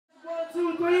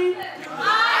2, 3. I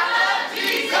love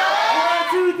Jesus.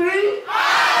 1, 2, 3. I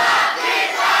love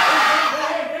Jesus.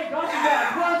 Hey, go to God.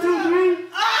 1, 2,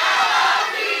 3. I love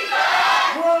Jesus.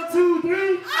 1, 2,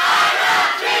 3. I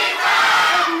love Jesus.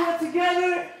 Everyone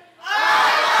together. I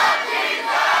love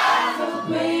Jesus. I'm so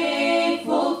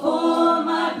grateful for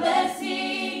my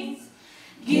blessings,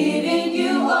 giving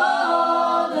you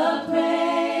all the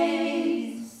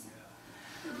praise.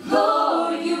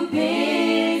 Lord, you've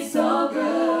been so good.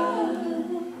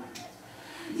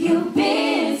 You've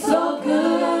been so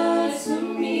good to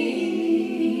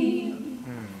me.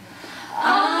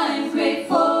 I'm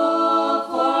grateful for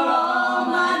all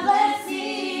my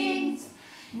blessings,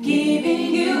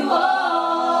 giving you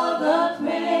all the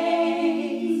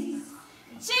praise.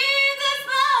 Jesus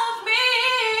loves me.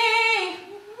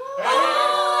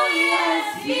 Oh, yes,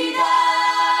 he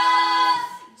does.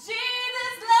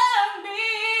 Jesus loves me.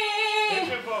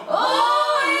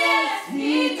 Oh, yes,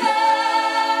 he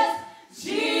does.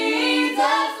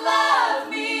 Jesus loves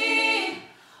me.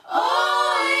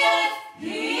 Oh, yes,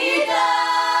 he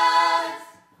does.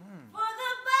 For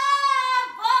the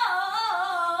Bible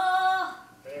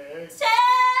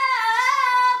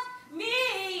tells me,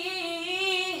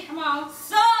 come on,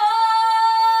 so.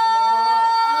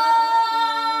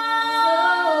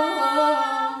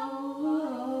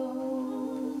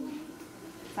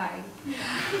 Sorry.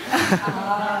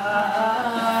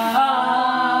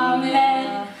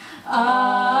 Amen.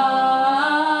 Amen.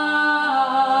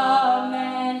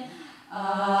 Amen.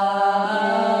 Amen.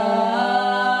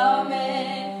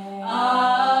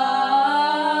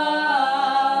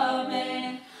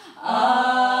 Amen.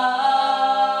 Amen.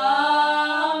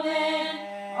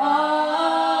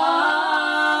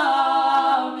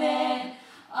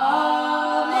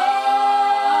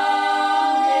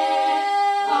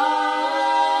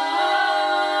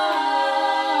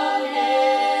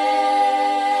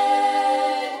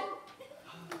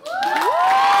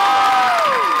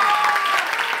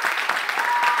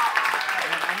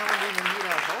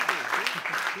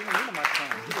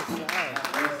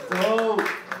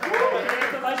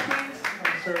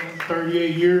 Serving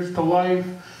 38 years to life,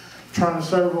 trying to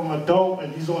serve him adult,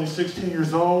 and he's only 16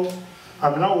 years old.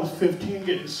 I mean, I was 15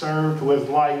 getting served with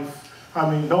life. I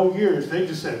mean, no years, they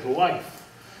just said life.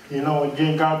 You know, and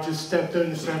then God just stepped in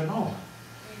and said, no,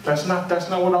 that's not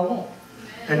what I want.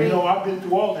 And you know, I've been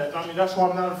through all that. I mean, that's why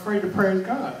I'm not afraid to praise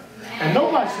God. And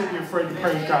nobody should be afraid to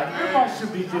praise God. Everybody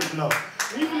should be giving up.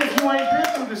 Even if you ain't been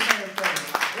through the same thing.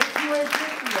 If you ain't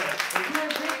been through that. If you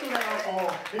ain't been through the alcohol.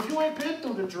 If you ain't been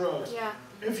through the drugs. Yeah.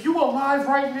 If you alive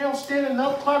right now, standing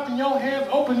up, clapping your hands,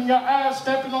 opening your eyes,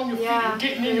 stepping on your feet, and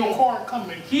getting in your car and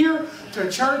coming here to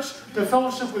church, to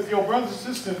fellowship with your brothers and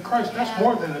sisters in Christ, that's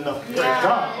more than enough. Praise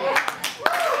God.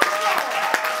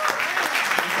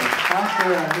 Pastor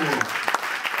right here.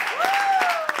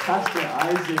 Pastor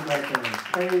Isaac right there.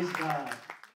 Praise God.